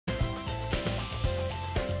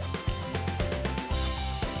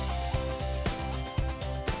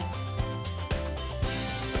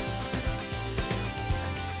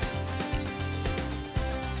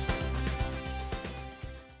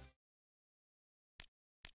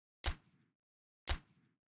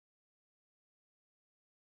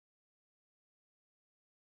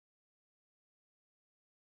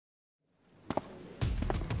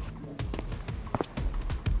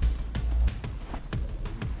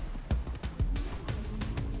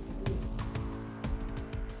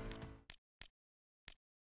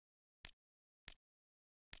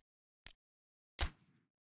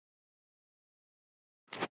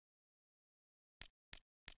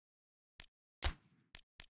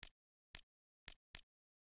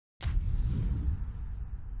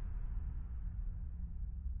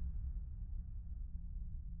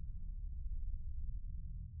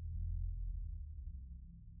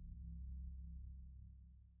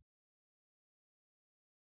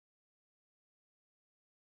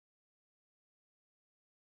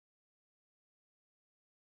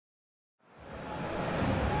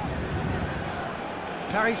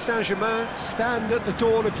Paris Saint-Germain stand at the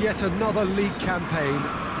dawn of yet another league campaign.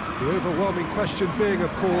 The overwhelming question being,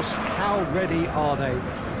 of course, how ready are they?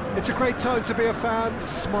 It's a great time to be a fan.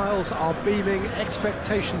 Smiles are beaming,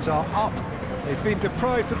 expectations are up. They've been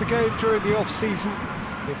deprived of the game during the off-season.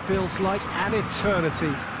 It feels like an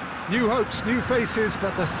eternity. New hopes, new faces,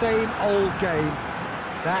 but the same old game.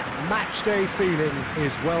 That match-day feeling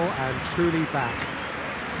is well and truly back.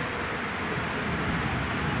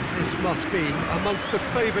 This must be amongst the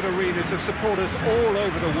favoured arenas of supporters all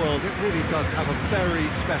over the world. It really does have a very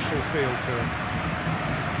special feel to it.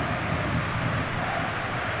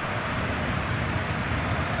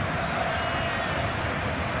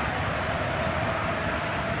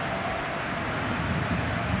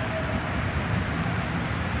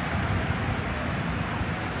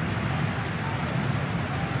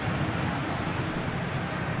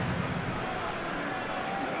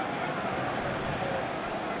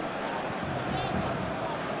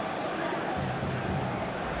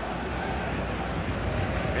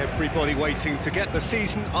 Everybody waiting to get the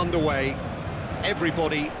season underway.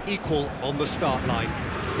 Everybody equal on the start line.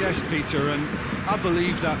 Yes, Peter, and I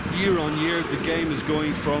believe that year on year the game is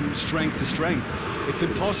going from strength to strength. It's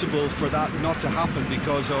impossible for that not to happen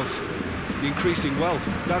because of the increasing wealth.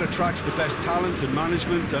 That attracts the best talent and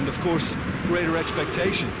management and, of course, greater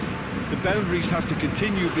expectation. The boundaries have to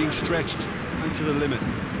continue being stretched and to the limit.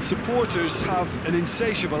 Supporters have an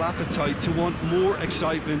insatiable appetite to want more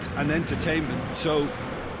excitement and entertainment, so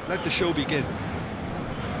let the show begin.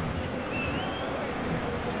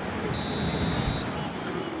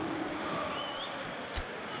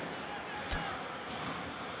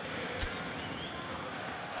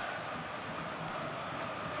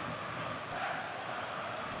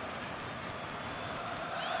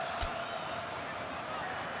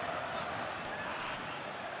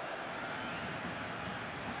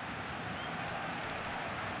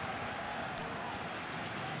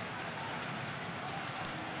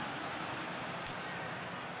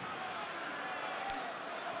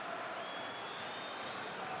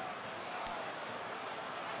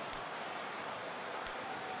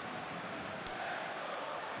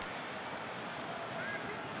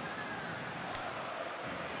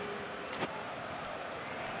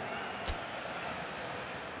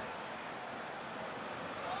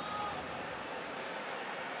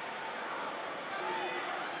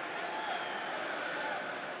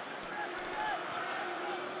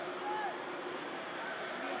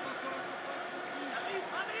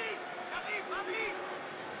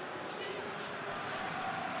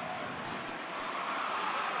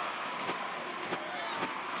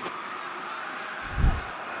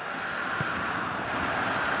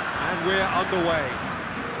 We're underway.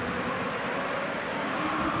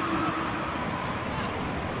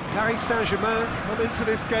 Paris Saint-Germain come into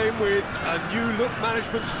this game with a new look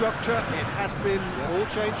management structure. It has been all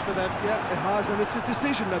changed for them. Yeah, it has, and it's a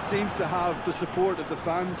decision that seems to have the support of the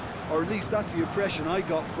fans, or at least that's the impression I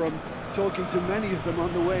got from talking to many of them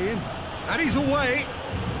on the way in. And he's away.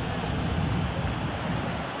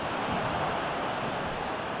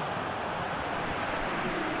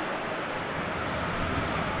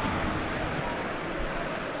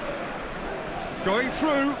 Going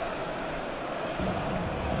through.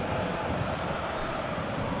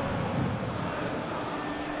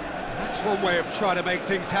 That's one way of trying to make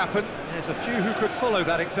things happen. There's a few who could follow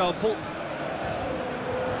that example.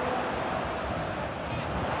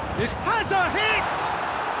 This has a hit!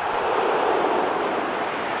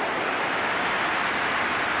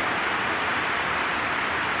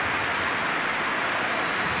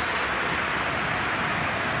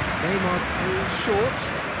 Neymar falls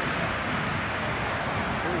short.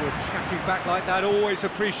 Tracking back like that, always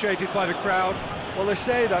appreciated by the crowd. Well, they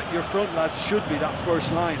say that your front lads should be that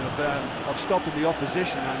first line of stopping the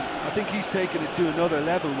opposition, and I think he's taken it to another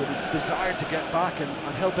level with his desire to get back and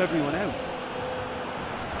help everyone out.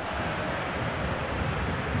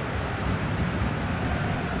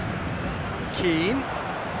 Keane.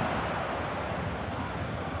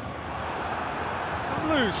 It's come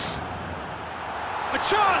loose. A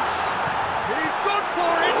chance! He's gone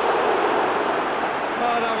for it!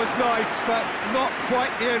 Oh, that was nice, but not quite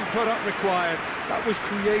the end product required. That was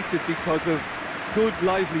created because of good,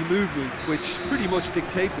 lively movement, which pretty much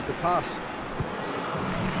dictated the pass.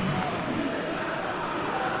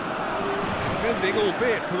 Defending,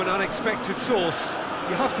 albeit from an unexpected source.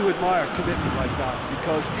 You have to admire commitment like that,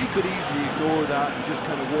 because he could easily ignore that and just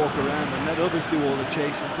kind of walk around and let others do all the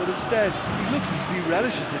chasing, but instead, he looks as if he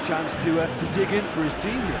relishes the chance to dig in for his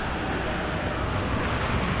team here.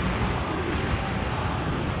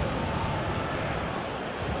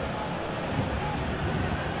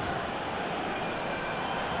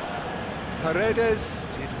 Paredes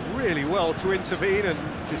did really well to intervene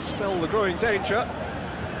and dispel the growing danger.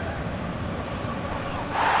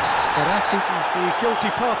 Verratti is the guilty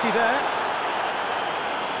party there.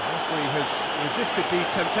 The referee has resisted the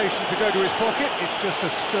temptation to go to his pocket. It's just a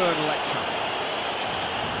stern lecture.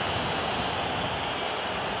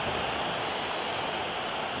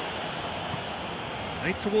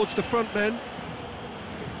 Eight towards the front men.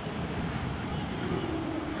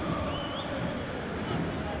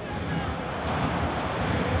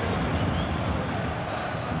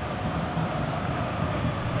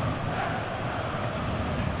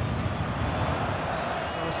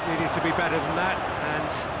 Task needed to be better than that,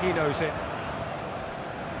 and he knows it.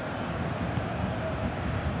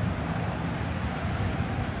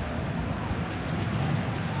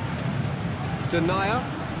 Denier.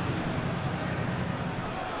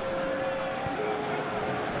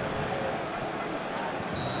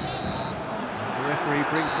 Referee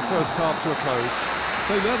brings the first half to a close.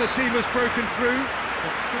 So now the team has broken through,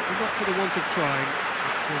 but certainly not for the want of trying.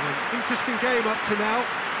 It's been an interesting game up to now,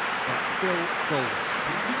 but still goals.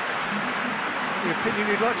 Any opinion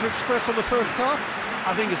you'd like to express on the first half?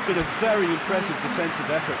 I think it's been a very impressive defensive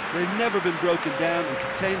effort. They've never been broken down and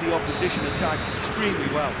contained the opposition attack extremely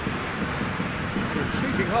well. An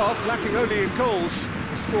intriguing half, lacking only in goals.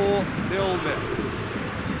 The score 0-0.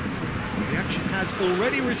 The action has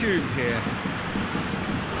already resumed here.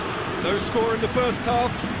 No score in the first half.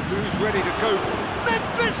 Who's ready to go for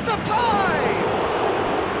Memphis Depay?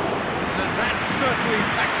 And that certainly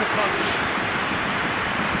packs a punch.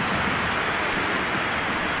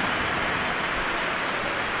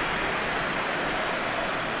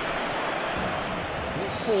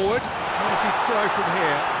 Walk forward. How does he try from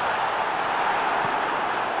here?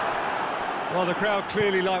 Well, the crowd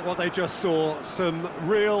clearly like what they just saw. Some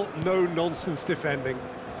real no-nonsense defending.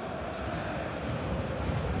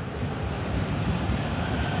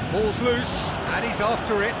 Ball's loose, and he's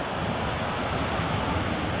after it.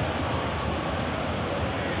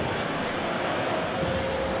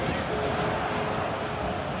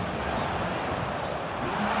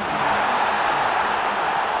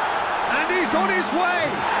 And he's on his way!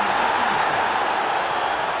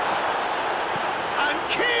 And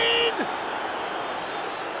Keane!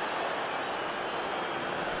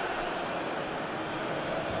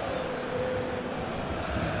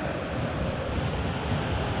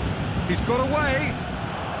 He's got away.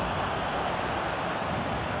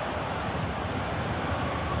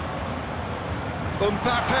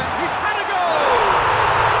 Mbappe, he's had a goal!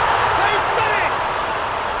 They've done it!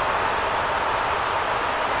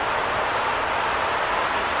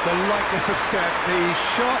 The lightness of step, the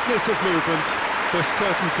sharpness of movement, the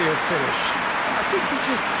certainty of finish. I think he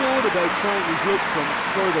just thought about trying his luck from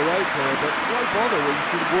further out there, but why bother when you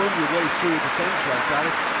can worm your way through a defence like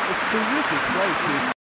that? It's terrific play to